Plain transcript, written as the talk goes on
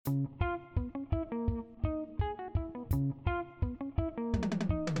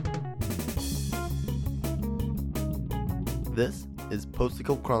This is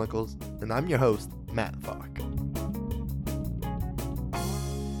Posticle Chronicles, and I'm your host, Matt Falk.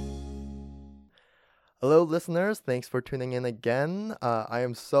 Hello, listeners. Thanks for tuning in again. I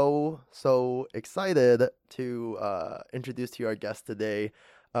am so excited to introduce to you our guest today.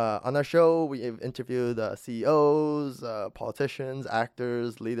 On our show, we've interviewed CEOs, politicians,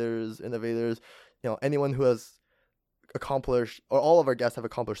 actors, leaders, innovators, anyone who has accomplished, or all of our guests have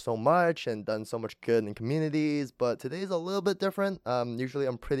accomplished so much and done so much good in communities, but today's a little bit different. Usually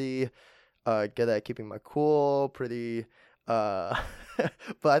I'm pretty good at keeping my cool, but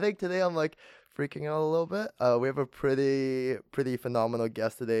I think today I'm like freaking out a little bit. We have a pretty phenomenal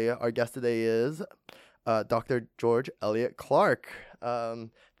guest today. Our guest today is Dr. George Elliott Clarke.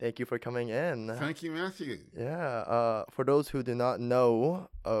 Thank you for coming in. Thank you, Matthew. Yeah. For those who do not know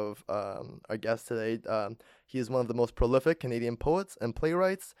of our guest today, he is one of the most prolific Canadian poets and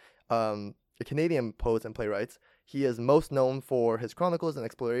playwrights. He is most known for his chronicles and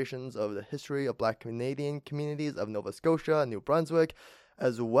explorations of the history of Black Canadian communities of Nova Scotia and New Brunswick.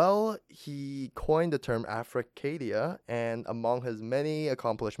 As well, he coined the term Africadia, and among his many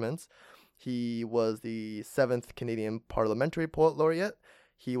accomplishments, he was the 7th Canadian Parliamentary Poet Laureate.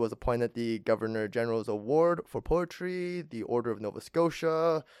 He was appointed the Governor-General's Award for Poetry, the Order of Nova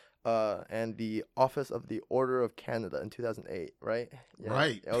Scotia, and the Office of the Order of Canada in 2008, right? Yeah.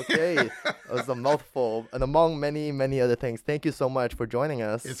 Right. Okay. That was a mouthful, and among many other things. Thank you so much for joining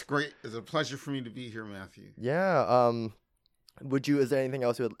us. It's great. It's a pleasure for me to be here, Matthew. Yeah. Is there anything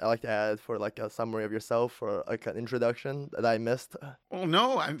else you would like to add for like a summary of yourself or like an introduction that I missed? Oh,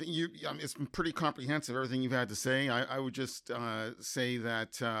 no, I think it's been pretty comprehensive, everything you've had to say. I would just say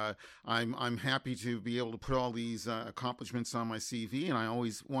that I'm happy to be able to put all these accomplishments on my CV, and I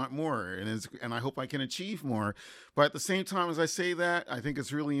always want more, and I hope I can achieve more. But at the same time, as I say that, I think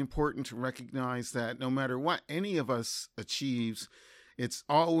it's really important to recognize that no matter what any of us achieves, it's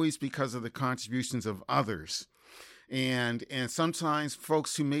always because of the contributions of others. And sometimes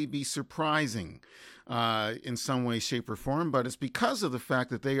folks who may be surprising in some way, shape, or form, but it's because of the fact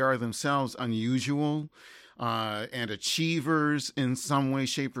that they are themselves unusual and achievers in some way,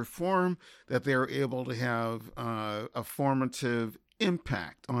 shape, or form that they're able to have a formative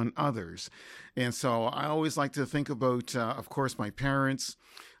impact on others. And so I always like to think about, of course, my parents,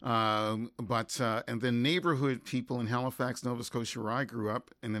 and then neighborhood people in Halifax, Nova Scotia, where I grew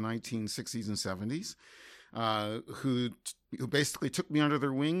up in the 1960s and 70s. Who basically took me under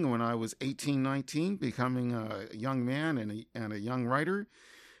their wing when I was 18, 19, becoming a young man and a young writer,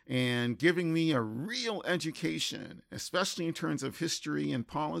 and giving me a real education, especially in terms of history and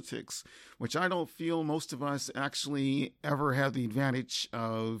politics, which I don't feel most of us actually ever had the advantage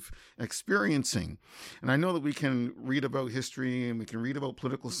of experiencing. And I know that we can read about history and we can read about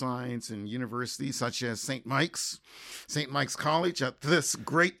political science in universities such as St. Mike's College at this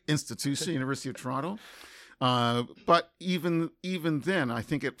great institution, University of Toronto. But even then, I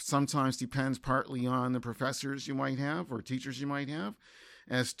think it sometimes depends partly on the professors you might have or teachers you might have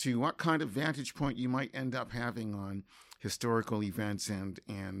as to what kind of vantage point you might end up having on historical events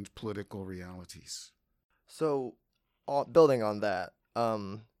and political realities. So, building on that,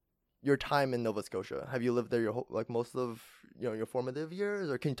 your time in Nova Scotia, have you lived there most of your formative years,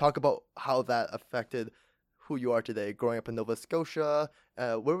 or can you talk about how that affected who you are today, growing up in Nova Scotia?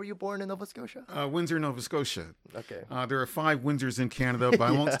 Where were you born in Nova Scotia? Windsor, Nova Scotia. Okay. There are 5 Windsors in Canada, but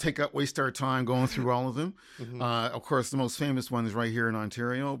I won't waste our time going through all of them. Mm-hmm. Of course, the most famous one is right here in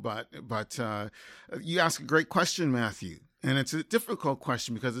Ontario. But you ask a great question, Matthew, and it's a difficult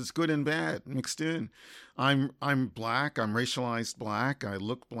question because it's good and bad mixed in. I'm Black. I'm racialized Black. I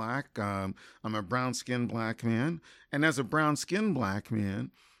look Black. I'm a brown-skinned Black man, and as a brown-skinned Black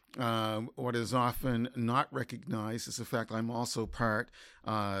man, what is often not recognized is the fact I'm also part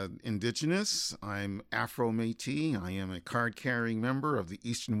Indigenous. I'm Afro-Métis. I am a card-carrying member of the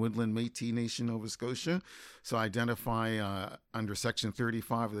Eastern Woodland Métis Nation, Nova Scotia. So I identify under Section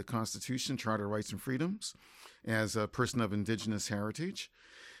 35 of the Constitution, Charter Rights and Freedoms, as a person of Indigenous heritage.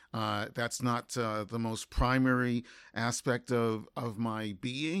 That's not the most primary aspect of my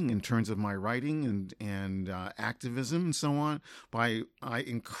being in terms of my writing and activism and so on. But I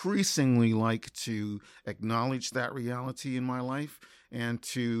increasingly like to acknowledge that reality in my life and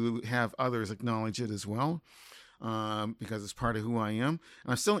to have others acknowledge it as well. Because it's part of who I am.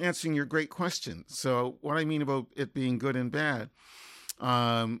 And I'm still answering your great question. So what I mean about it being good and bad,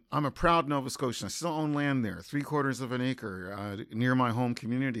 I'm a proud Nova Scotian. I still own land there, 3/4 of an acre, near my home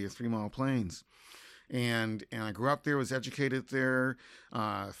community of 3 Mile Plains. And I grew up there, was educated there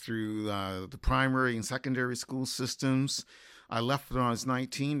through the primary and secondary school systems. I left when I was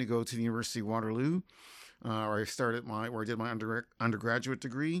 19 to go to the University of Waterloo. where I did my undergraduate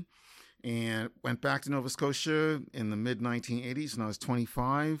degree, and went back to Nova Scotia in the mid 1980s when I was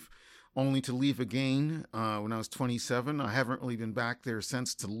 25, only to leave again when I was 27. I haven't really been back there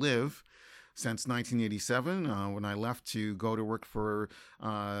since to live since 1987, when I left to go to work for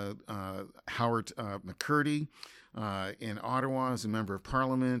Howard McCurdy in Ottawa as a member of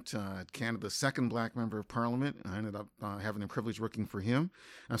Parliament, Canada's second Black member of Parliament. I ended up having the privilege working for him.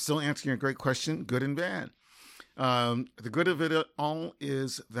 I'm still answering a great question, good and bad. The good of it all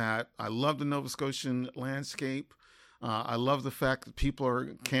is that I love the Nova Scotian landscape. I love the fact that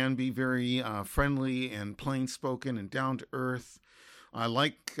people can be very friendly and plain-spoken and down-to-earth. I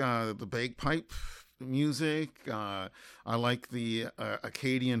like the bagpipe music. I like the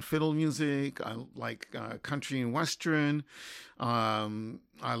Acadian fiddle music. I like country and western. I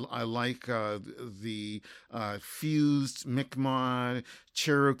like the fused Mi'kmaq,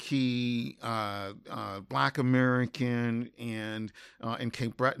 Cherokee, Black American, and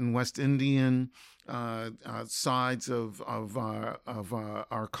Cape Breton West Indian sides of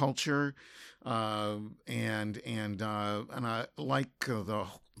our culture, and I like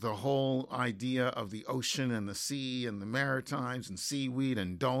the whole idea of the ocean and the sea and the Maritimes and seaweed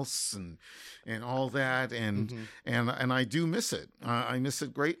and dulse and all that, and I do miss it. I miss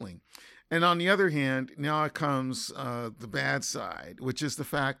it greatly. And on the other hand, now comes the bad side, which is the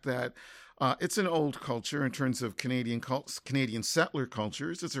fact that it's an old culture in terms of Canadian settler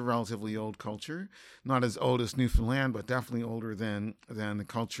cultures. It's a relatively old culture, not as old as Newfoundland, but definitely older than the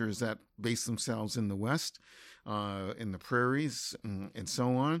cultures that base themselves in the West, in the prairies, and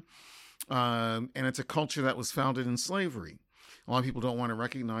so on. And it's a culture that was founded in slavery. A lot of people don't want to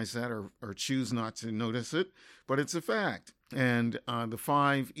recognize that or choose not to notice it, but it's a fact. And the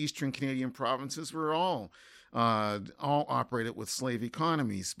 5 Eastern Canadian provinces were all operated with slave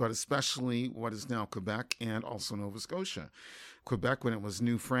economies, but especially what is now Quebec and also Nova Scotia. Quebec, when it was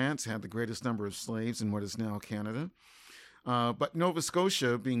New France, had the greatest number of slaves in what is now Canada. But Nova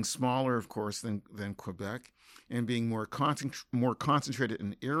Scotia, being smaller, of course, than Quebec, and being more concentrated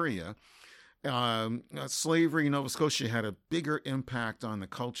in area, slavery in Nova Scotia had a bigger impact on the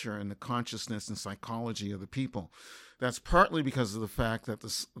culture and the consciousness and psychology of the people. That's partly because of the fact that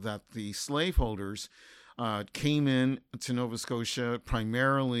the slaveholders came in to Nova Scotia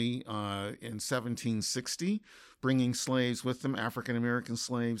primarily in 1760, bringing slaves with them, African American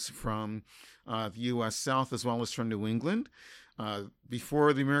slaves from the U.S. South as well as from New England.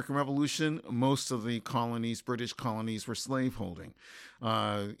 Before the American Revolution, most of the colonies, British colonies, were slaveholding,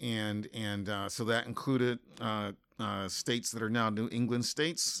 and so that included states that are now New England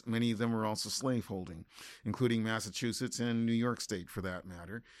states. Many of them were also slaveholding, including Massachusetts and New York State, for that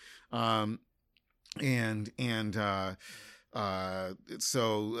matter.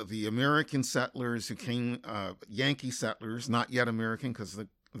 So the American settlers who came, Yankee settlers, not yet American because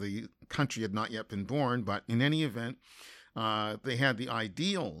the country had not yet been born, but in any event, they had the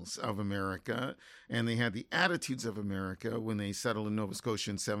ideals of America and they had the attitudes of America when they settled in Nova Scotia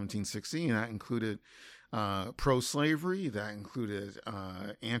in 1760, and that included pro-slavery, that included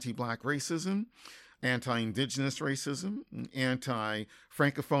anti-Black racism, anti-Indigenous racism,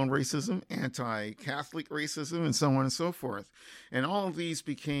 anti-Francophone racism, anti-Catholic racism, and so on and so forth. And all of these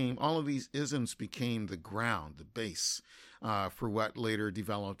isms became the ground, the base for what later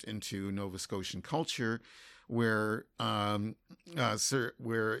developed into Nova Scotian culture, where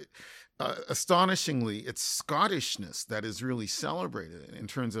astonishingly, it's Scottishness that is really celebrated in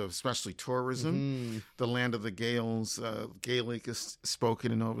terms of especially tourism. The land of the Gaels, Gaelic is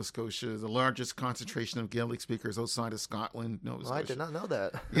spoken in Nova Scotia. The largest concentration of Gaelic speakers outside of Scotland, Nova Scotia. I did not know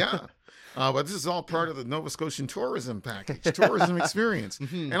that. Yeah. But this is all part of the Nova Scotian tourism package, tourism experience.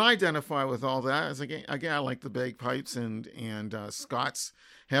 And I identify with all that. As again, I like the bagpipes, and Scots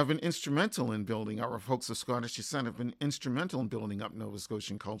have been instrumental in building, our folks of Scottish descent have been instrumental in building up Nova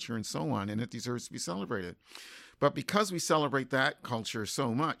Scotian culture and so on, and it deserves to be celebrated. But because we celebrate that culture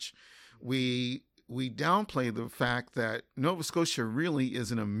so much, we downplay the fact that Nova Scotia really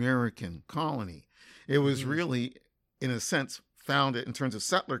is an American colony. It was really, in a sense, founded, in terms of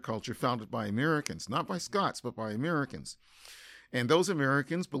settler culture, founded by Americans, not by Scots, but by Americans. And those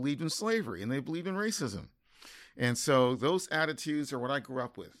Americans believed in slavery, and they believed in racism. And so those attitudes are what I grew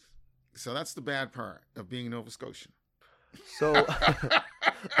up with. So that's the bad part of being Nova Scotian. So that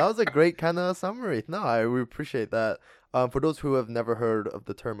was a great kind of summary. No, I really appreciate that. For those who have never heard of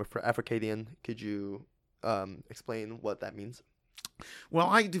the term Africadian, could you explain what that means? Well,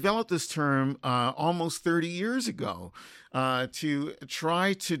 I developed this term almost 30 years ago to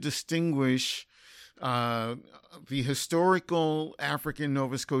try to distinguish uh, the historical African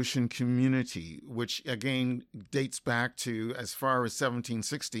Nova Scotian community, which again dates back to as far as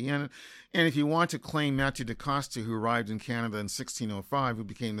 1760. And if you want to claim Matthew DaCosta, who arrived in Canada in 1605, who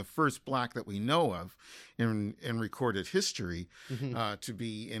became the first Black that we know of in recorded history to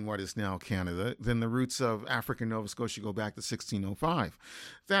be in what is now Canada, then the roots of African Nova Scotia go back to 1605.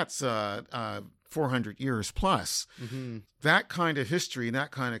 That's 400 years plus. That kind of history,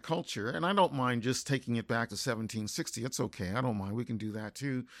 that kind of culture, and I don't mind just taking it back to 1760. It's okay. I don't mind. We can do that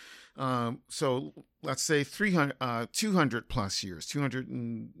too. So let's say 200 plus years,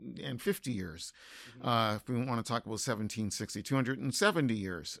 250 years. If we want to talk about 1760, 270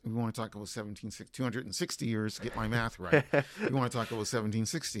 years. If we want to talk about 1760, 260 years to get my math right. If we want to talk about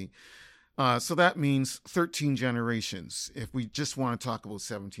 1760. So that means 13 generations if we just want to talk about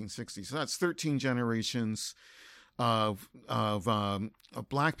 1760. So that's 13 generations of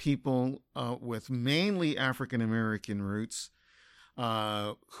Black people with mainly African-American roots,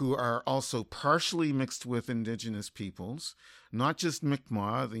 who are also partially mixed with Indigenous peoples, not just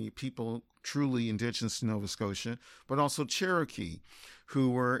Mi'kmaq, the people truly Indigenous to Nova Scotia, but also Cherokee,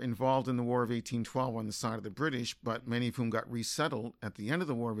 who were involved in the War of 1812 on the side of the British, but many of whom got resettled at the end of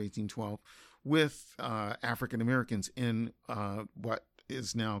the War of 1812 with African Americans in what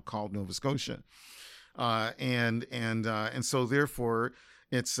is now called Nova Scotia, and so therefore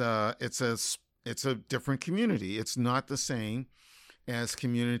it's a different community. It's not the same as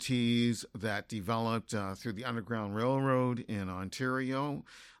communities that developed through the Underground Railroad in Ontario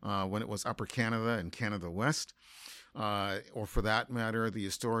when it was Upper Canada and Canada West. Or for that matter, the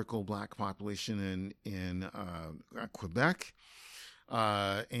historical Black population in Quebec,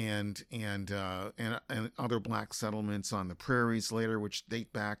 and other Black settlements on the prairies later, which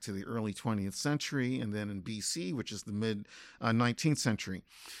date back to the early 20th century, and then in BC, which is the mid 19th century.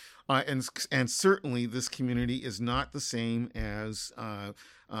 And certainly this community is not the same as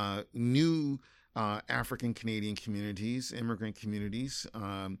new African Canadian communities, immigrant communities,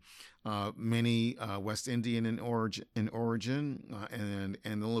 many West Indian in origin, and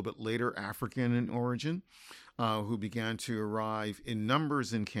a little bit later African in origin, who began to arrive in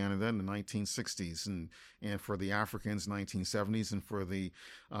numbers in Canada in the 1960s, and for the Africans 1970s, and for the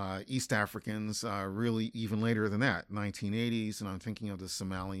East Africans really even later than that, 1980s, and I'm thinking of the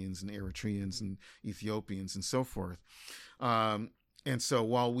Somalians and Eritreans and Ethiopians and so forth. And so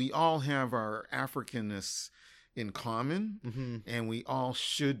while we all have our Africanness in common, and we all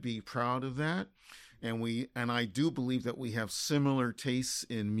should be proud of that, and I do believe that we have similar tastes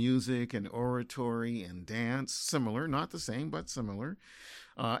in music and oratory and dance, similar, not the same, but similar,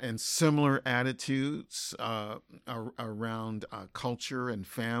 and similar attitudes around culture and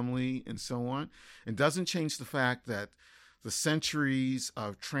family and so on. It doesn't change the fact that the centuries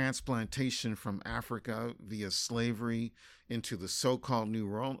of transplantation from Africa via slavery into the so-called New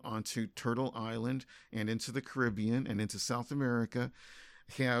World, onto Turtle Island and into the Caribbean and into South America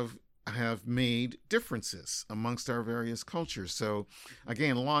have made differences amongst our various cultures. So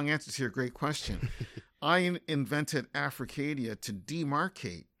again, long answers here, great question. I invented Africadia to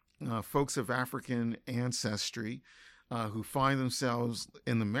demarcate folks of African ancestry who find themselves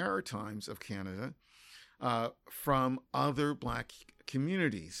in the Maritimes of Canada from other Black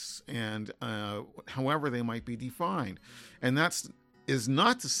communities, and however they might be defined. And that is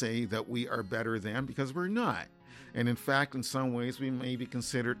not to say that we are better than, because we're not. And in fact, in some ways, we may be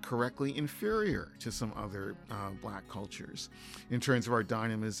considered correctly inferior to some other Black cultures in terms of our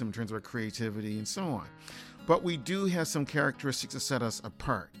dynamism, in terms of our creativity, and so on. But we do have some characteristics that set us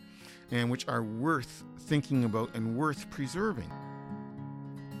apart, and which are worth thinking about and worth preserving.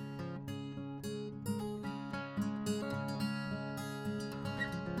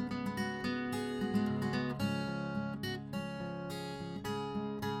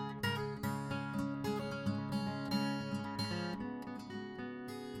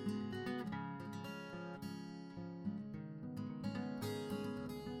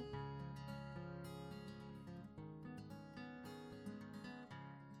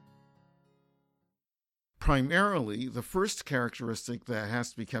 Primarily, the first characteristic that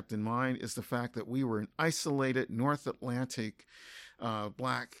has to be kept in mind is the fact that we were an isolated North Atlantic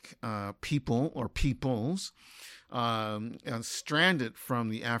Black people or peoples, stranded from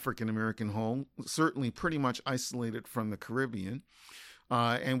the African American whole, certainly pretty much isolated from the Caribbean,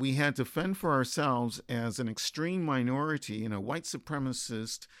 And we had to fend for ourselves as an extreme minority in a white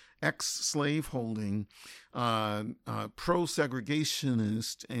supremacist, ex-slaveholding,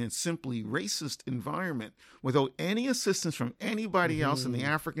 pro-segregationist, and simply racist environment without any assistance from anybody else in the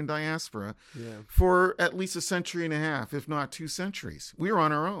African diaspora for at least a century and a half, if not 2 centuries. We were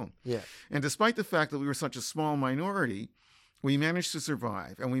on our own. And despite the fact that we were such a small minority, we managed to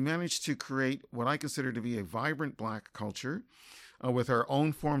survive, and we managed to create what I consider to be a vibrant Black culture, with our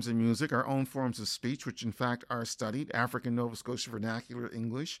own forms of music, our own forms of speech, which in fact are studied. African Nova Scotia Vernacular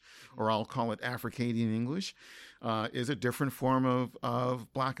English, or I'll call it Africadian English, is a different form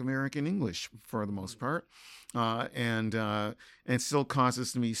of Black American English for the most part, and still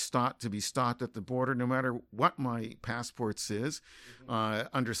causes me to be stopped at the border, no matter what my passport says,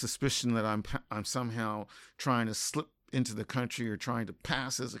 under suspicion that I'm somehow trying to slip into the country or trying to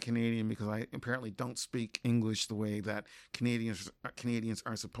pass as a Canadian, because I apparently don't speak English the way that Canadians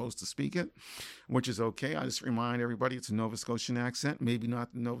are supposed to speak it, which is okay. I just remind everybody it's a Nova Scotian accent, maybe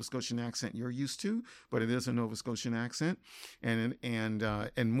not the Nova Scotian accent you're used to, but it is a Nova Scotian accent, and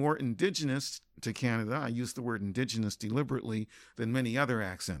more indigenous to Canada. I use the word indigenous deliberately than many other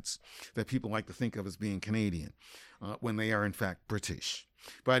accents that people like to think of as being Canadian, when they are in fact British.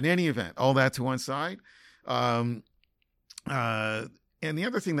 But in any event, all that to one side. And the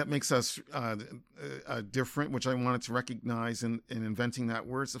other thing that makes us different, which I wanted to recognize in inventing that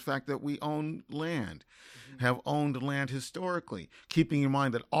word, is the fact that we own land, have owned land historically, keeping in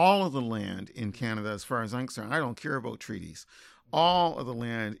mind that all of the land in Canada, as far as I'm concerned, I don't care about treaties, all of the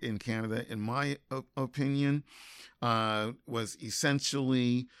land in Canada, in my opinion, was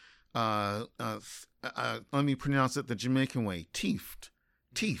essentially, let me pronounce it the Jamaican way, teefed,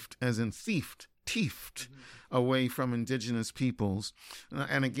 as in thiefed, away from indigenous peoples.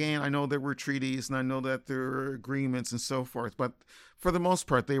 And again, I know there were treaties and I know that there were agreements and so forth, but for the most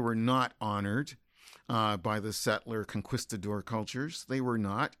part, they were not honored by the settler conquistador cultures. They were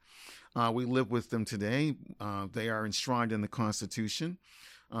not. We live with them today. They are enshrined in the Constitution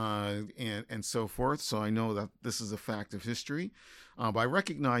and so forth. So I know that this is a fact of history. But I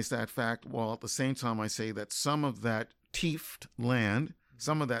recognize that fact, while at the same time I say that some of that teefed land,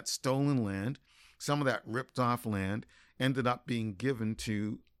 some of that stolen land, some of that ripped off land ended up being given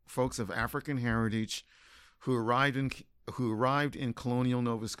to folks of African heritage who arrived in colonial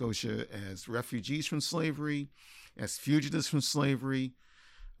Nova Scotia as refugees from slavery, as fugitives from slavery,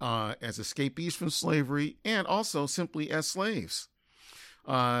 as escapees from slavery, and also simply as slaves.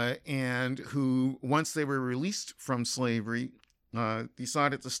 And who, once they were released from slavery,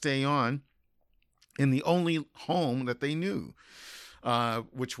 decided to stay on in the only home that they knew,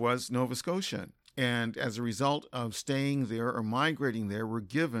 which was Nova Scotia. And as a result of staying there or migrating there, were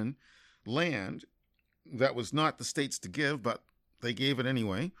given land that was not the state's to give, but they gave it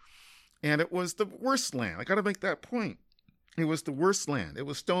anyway. And it was the worst land. I got to make that point. It was the worst land. It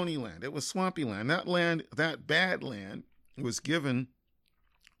was stony land. It was swampy land. That land, that bad land, was given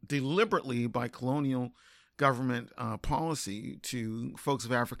deliberately by colonial government policy to folks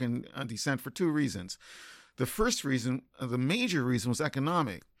of African descent for 2 reasons. The first reason, the major reason, was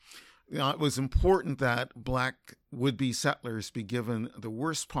economic. It was important that Black would-be settlers be given the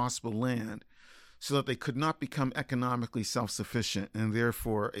worst possible land so that they could not become economically self-sufficient and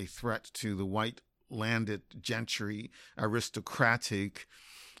therefore a threat to the white landed gentry, aristocratic,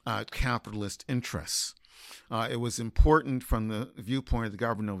 capitalist interests. It was important from the viewpoint of the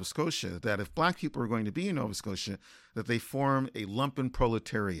government of Nova Scotia that if Black people were going to be in Nova Scotia, that they form a lumpen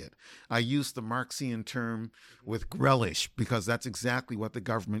proletariat. I use the Marxian term with relish because that's exactly what the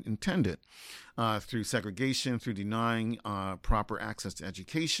government intended, through segregation, through denying proper access to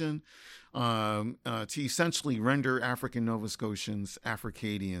education, to essentially render African Nova Scotians,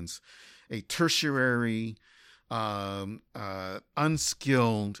 Africadians, a tertiary,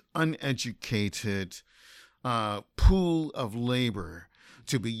 unskilled, uneducated pool of labor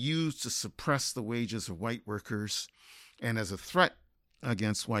to be used to suppress the wages of white workers and as a threat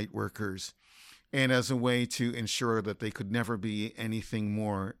against white workers and as a way to ensure that they could never be anything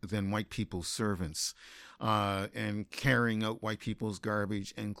more than white people's servants, and carrying out white people's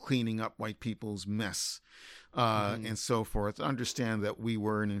garbage and cleaning up white people's mess, and so forth. Understand that we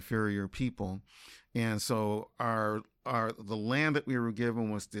were an inferior people. And so the land that we were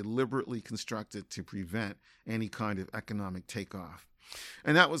given was deliberately constructed to prevent any kind of economic takeoff.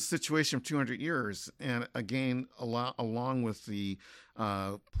 And that was the situation for 200 years. And again, along with the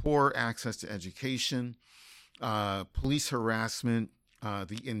poor access to education, police harassment,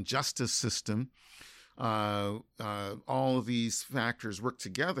 the injustice system, all of these factors work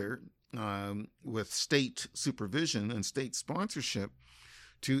together with state supervision and state sponsorship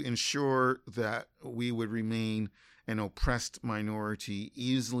to ensure that we would remain an oppressed minority,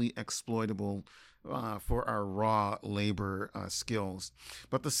 easily exploitable for our raw labor skills.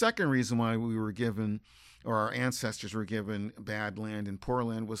 But the second reason why we were given, or our ancestors were given, bad land and poor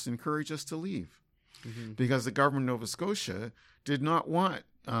land was to encourage us to leave. Because the government of Nova Scotia did not want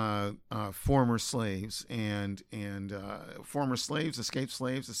former slaves and former slaves, escaped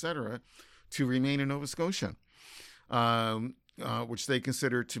slaves, etc., to remain in Nova Scotia, which they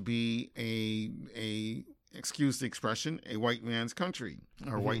considered to be excuse the expression, a white man's country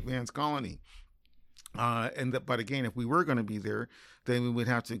or white man's colony. But again, if we were going to be there, then we would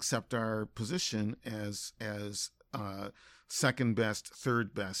have to accept our position as second best,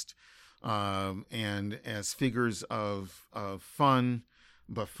 third best, and as figures of fun,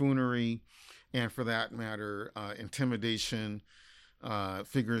 buffoonery, and for that matter, intimidation,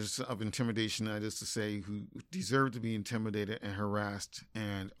 figures of intimidation, that is to say, who deserve to be intimidated and harassed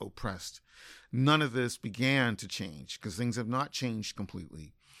and oppressed. None of this began to change because things have not changed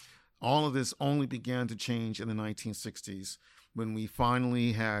completely. All of this only began to change in the 1960s when we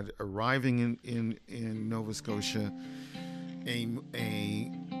finally had, arriving in Nova Scotia,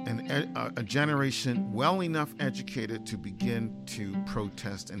 a generation well enough educated to begin to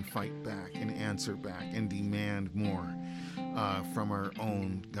protest and fight back and answer back and demand more from our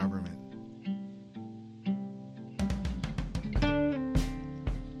own government.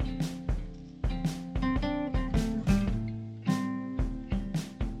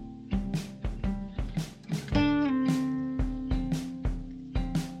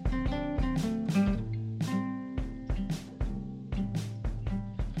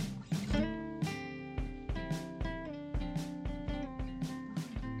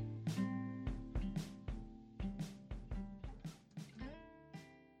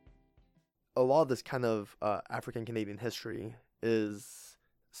 A lot of this kind of African Canadian history is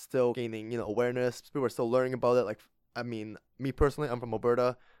still gaining, awareness. People are still learning about it. Like, I mean, me personally, I'm from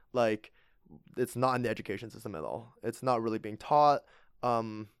Alberta. Like, it's not in the education system at all. It's not really being taught.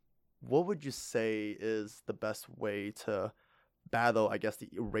 What would you say is the best way to battle, I guess, the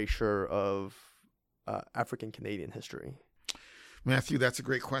erasure of African Canadian history? Matthew, that's a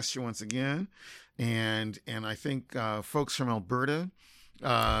great question once again. And I think folks from Alberta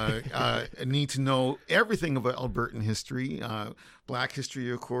need to know everything about Albertan history, Black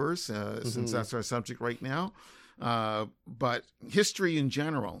history, of course, since that's our subject right now, but history in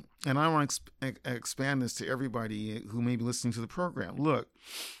general. And I want to expand this to everybody who may be listening to the program. Look,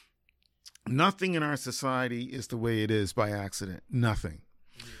 nothing in our society is the way it is by accident. Nothing.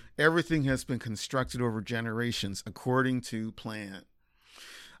 Everything has been constructed over generations according to plan.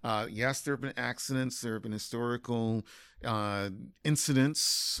 Yes, there have been accidents. There have been historical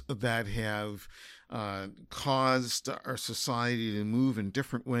incidents that have caused our society to move in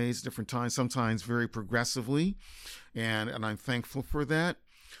different ways, different times, sometimes very progressively. And I'm thankful for that.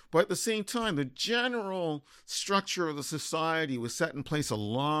 But at the same time, the general structure of the society was set in place a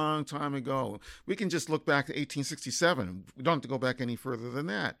long time ago. We can just look back to 1867. We don't have to go back any further than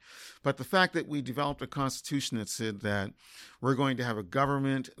that. But the fact that we developed a constitution that said that we're going to have a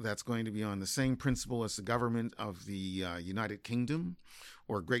government that's going to be on the same principle as the government of the United Kingdom,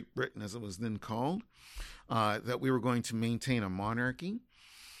 or Great Britain as it was then called, that we were going to maintain a monarchy,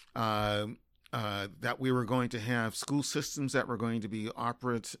 that we were going to have school systems that were going to be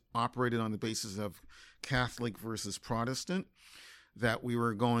operated on the basis of Catholic versus Protestant, that we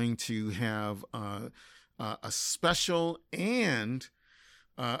were going to have a special and,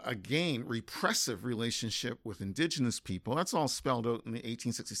 again, repressive relationship with Indigenous people. That's all spelled out in the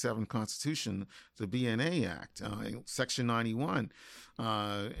 1867 Constitution, the BNA Act, Section 91,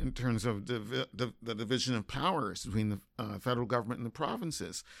 in terms of the division of powers between the federal government and the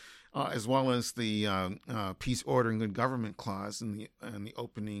provinces. As well as the peace, order, and good government clause in the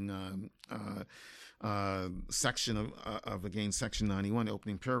opening section of again Section 91, the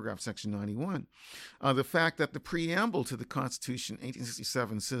opening paragraph, Section 91. The fact that the preamble to the Constitution,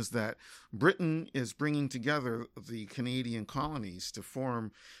 1867, says that Britain is bringing together the Canadian colonies to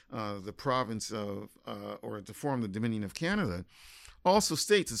form the province of, or to form the Dominion of Canada, also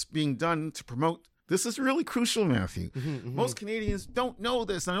states it's being done to promote. This is really crucial, Matthew. Most Canadians don't know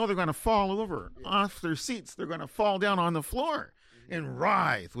this. I know they're going to fall over off their seats. They're going to fall down on the floor and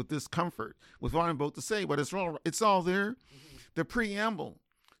writhe with discomfort with what I'm about to say, but it's all there. The preamble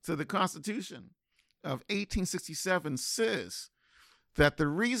to the Constitution of 1867 says that the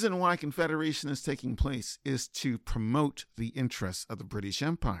reason why Confederation is taking place is to promote the interests of the British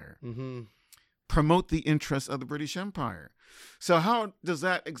Empire. Promote the interests of the British Empire. So how does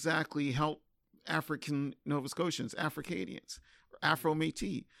that exactly help African Nova Scotians, Africadians?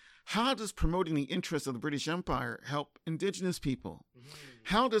 Afro-Métis? How does promoting the interests of the British Empire help indigenous people?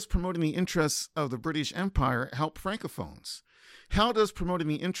 How does promoting the interests of the British Empire help Francophones? How does promoting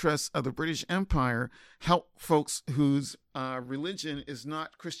the interests of the British Empire help folks whose religion is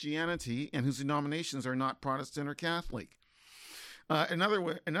not Christianity and whose denominations are not Protestant or Catholic? In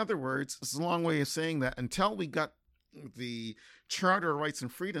other words, it's a long way of saying that until we got the Charter of Rights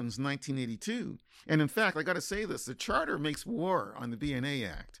and Freedoms in 1982, and in fact, I got to say this, the Charter makes war on the BNA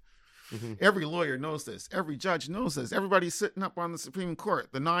Act. Every lawyer knows this. Every judge knows this. Everybody sitting up on the Supreme Court,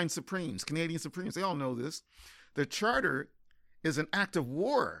 the 9 Supremes, Canadian Supremes, they all know this. The Charter is an act of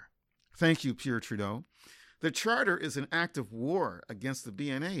war. Thank you, Pierre Trudeau. The Charter is an act of war against the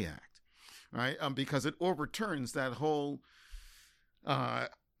BNA Act, right? Because it overturns that whole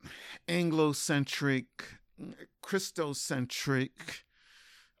Anglo-centric, Christocentric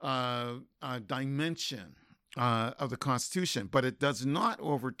dimension of the Constitution, but it does not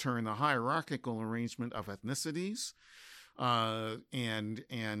overturn the hierarchical arrangement of ethnicities, and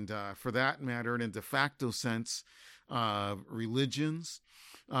for that matter, in a de facto sense, religions,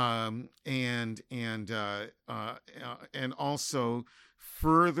 and also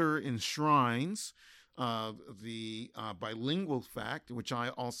further enshrines the bilingual fact, which I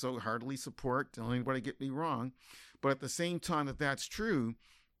also heartily support. Don't anybody get me wrong, but at the same time that's true.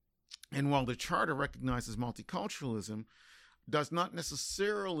 And while the Charter recognizes multiculturalism, does not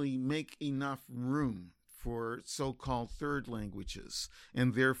necessarily make enough room for so-called third languages,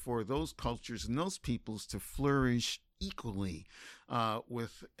 and therefore those cultures and those peoples to flourish equally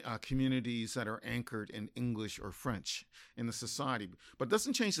with communities that are anchored in English or French in the society. But it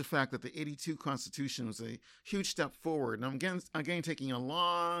doesn't change the fact that the 82 Constitution was a huge step forward. And I'm again taking a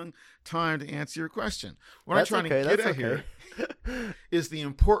long time to answer your question. What I'm trying to get at here is the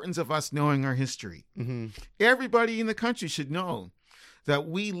importance of us knowing our history. Everybody in the country should know that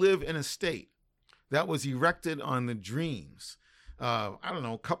we live in a state that was erected on the dreams of, I don't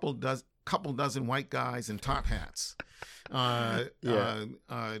know, couple dozen white guys in top hats,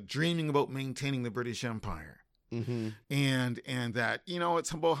 dreaming about maintaining the British Empire. And that,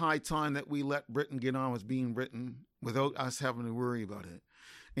 it's about high time that we let Britain get on with being Britain without us having to worry about it.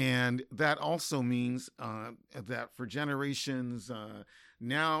 And that also means that for generations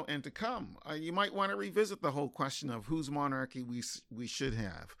now and to come, you might want to revisit the whole question of whose monarchy we should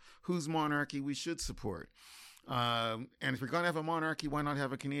have, whose monarchy we should support. And if we're going to have a monarchy, why not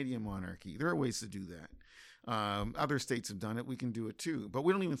have a Canadian monarchy? There are ways to do that. Other states have done it. We can do it too. But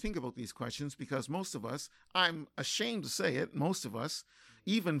we don't even think about these questions because most of us, I'm ashamed to say it, most of us,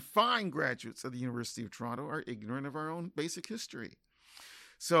 even fine graduates of the University of Toronto, are ignorant of our own basic history.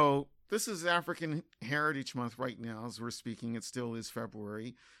 So this is African Heritage Month right now as we're speaking. It still is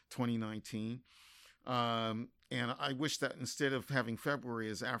February 2019. And I wish that instead of having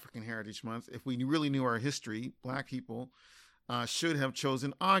February as African Heritage Month, if we really knew our history, Black people should have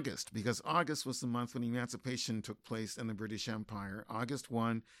chosen August, because August was the month when emancipation took place in the British Empire, August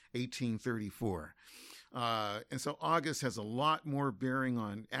 1, 1834. And so August has a lot more bearing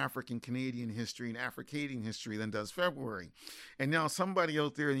on African Canadian history and Africadian history than does February. And now somebody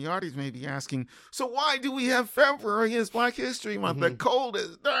out there in the audience may be asking, so why do we have February as Black History Month, the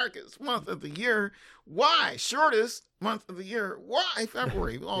coldest, darkest month of the year? Why? Shortest month of the year. Why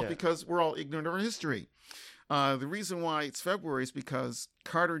February? Well, because we're all ignorant of our history. The reason why it's February is because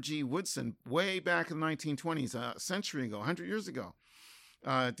Carter G. Woodson, way back in the 1920s, a century ago, 100 years ago,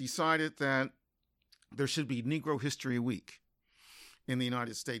 decided that there should be Negro History Week in the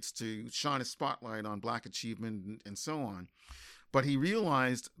United States to shine a spotlight on Black achievement and so on. But he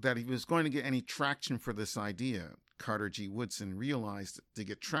realized that he was going to get any traction for this idea. Carter G. Woodson realized to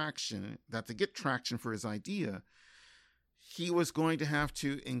get traction for his idea, he was going to have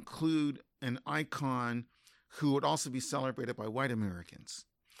to include an icon who would also be celebrated by white Americans.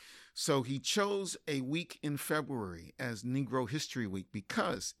 So he chose a week in February as Negro History Week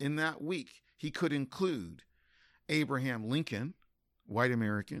because in that week he could include Abraham Lincoln, white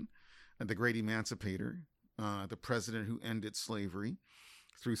American, and the great emancipator, the president who ended slavery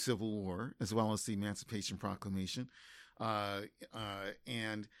through civil war, as well as the Emancipation Proclamation.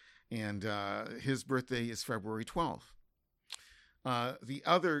 And his birthday is February 12th. The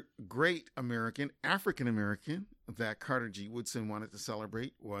other great American, African American, that Carter G. Woodson wanted to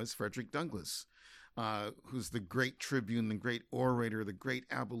celebrate was Frederick Douglass, who's the great tribune, the great orator, the great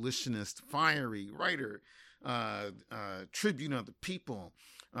abolitionist, fiery writer, tribune of the people,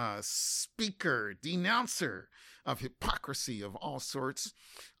 speaker, denouncer of hypocrisy of all sorts,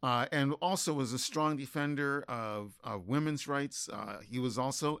 and also was a strong defender of women's rights. He was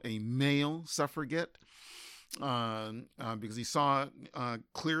also a male suffragette. because he saw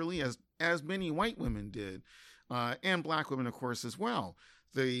clearly, as many white women did, and black women, of course, as well,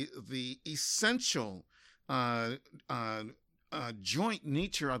 the essential joint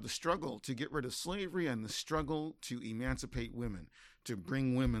nature of the struggle to get rid of slavery and the struggle to emancipate women, to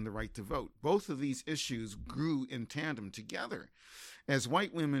bring women the right to vote. Both of these issues grew in tandem together. As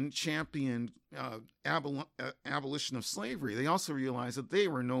white women championed abolition of slavery, they also realized that they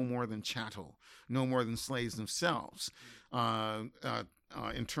were no more than chattel, no more than slaves themselves, in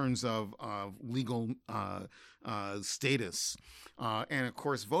terms of legal status and, of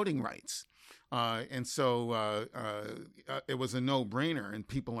course, voting rights. And so it was a no-brainer, and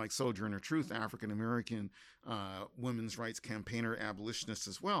people like Sojourner Truth, African-American women's rights campaigner, abolitionist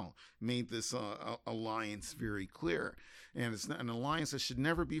as well, made this alliance very clear. And it's an alliance that should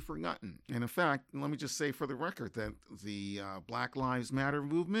never be forgotten. And in fact, let me just say for the record that the Black Lives Matter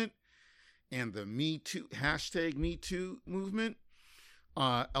movement and the hashtag Me Too movement,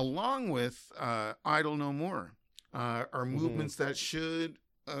 along with Idle No More, are movements that should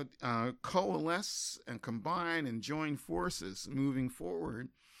coalesce and combine and join forces moving forward,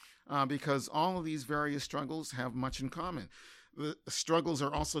 because all of these various struggles have much in common. The struggles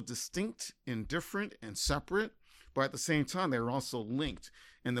are also distinct and different and separate, but at the same time, they're also linked.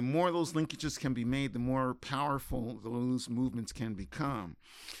 And the more those linkages can be made, the more powerful those movements can become.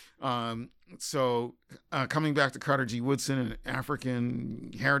 So coming back to Carter G. Woodson and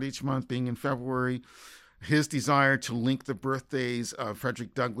African Heritage Month being in February, his desire to link the birthdays of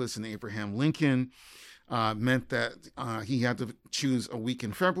Frederick Douglass and Abraham Lincoln meant that he had to choose a week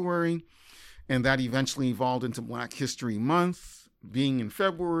in February, and that eventually evolved into Black History Month being in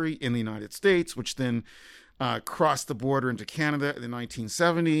February in the United States, which then crossed the border into Canada in the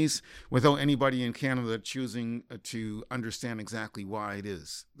 1970s without anybody in Canada choosing to understand exactly why it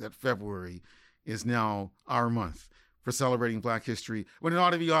is that February is now our month for celebrating Black history, when it ought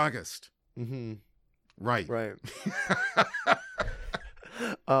to be August. Mm-hmm. Right.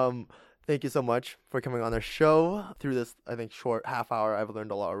 Thank you so much for coming on our show. Through this, I think, short half hour, I've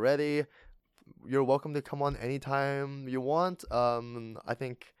learned a lot already. You're welcome to come on anytime you want. I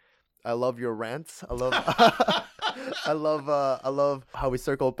think I love your rants. I love I love how we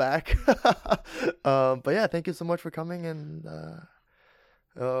circle back. But yeah, thank you so much for coming, and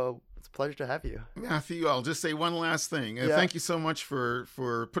it's a pleasure to have you. Matthew, I'll just say one last thing. Thank you so much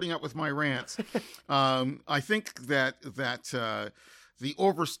for putting up with my rants. I think that the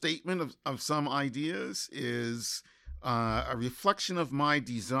overstatement of some ideas is a reflection of my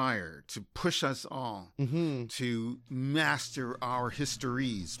desire to push us all to master our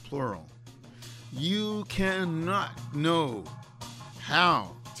histories, plural. You cannot know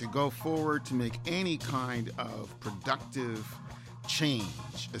how to go forward to make any kind of productive change,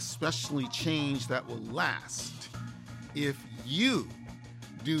 especially change that will last, if you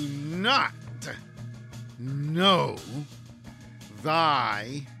do not know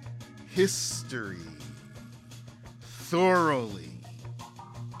thy history thoroughly,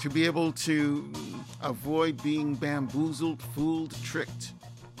 to be able to avoid being bamboozled, fooled, tricked.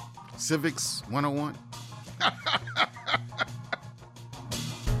 Civics 101.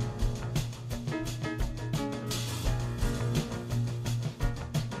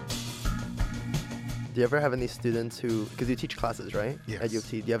 Do you ever have any students who, because you teach classes, right? Yes. At U of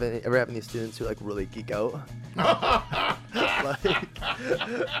T, do you ever have any students who like really geek out?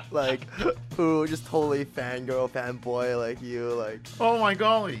 like who just totally fangirl, fanboy like you, like? Oh my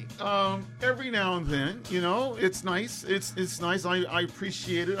golly! Every now and then, it's nice. It's nice. I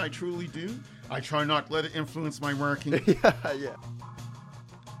appreciate it. I truly do. I try not to let it influence my working. Yeah.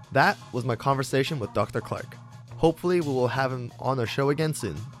 That was my conversation with Dr. Clark. Hopefully, we will have him on our show again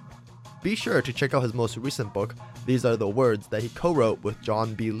soon. Be sure to check out his most recent book, These Are the Words, that he co-wrote with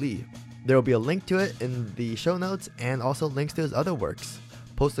John B. Lee. There will be a link to it in the show notes, and also links to his other works.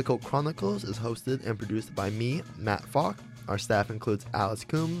 Post-Occult Chronicles is hosted and produced by me, Matt Falk. Our staff includes Alice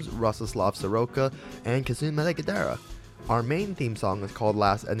Coombs, Rostislav Soroka, and Kasum Melegadera. Our main theme song is called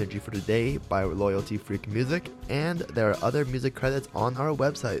Last Energy for Today by Loyalty Freak Music, and there are other music credits on our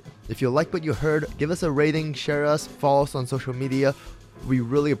website. If you like what you heard, give us a rating, share us, follow us on social media. We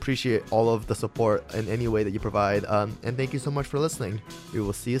really appreciate all of the support in any way that you provide, and thank you so much for listening. We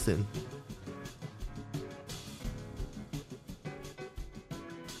will see you soon.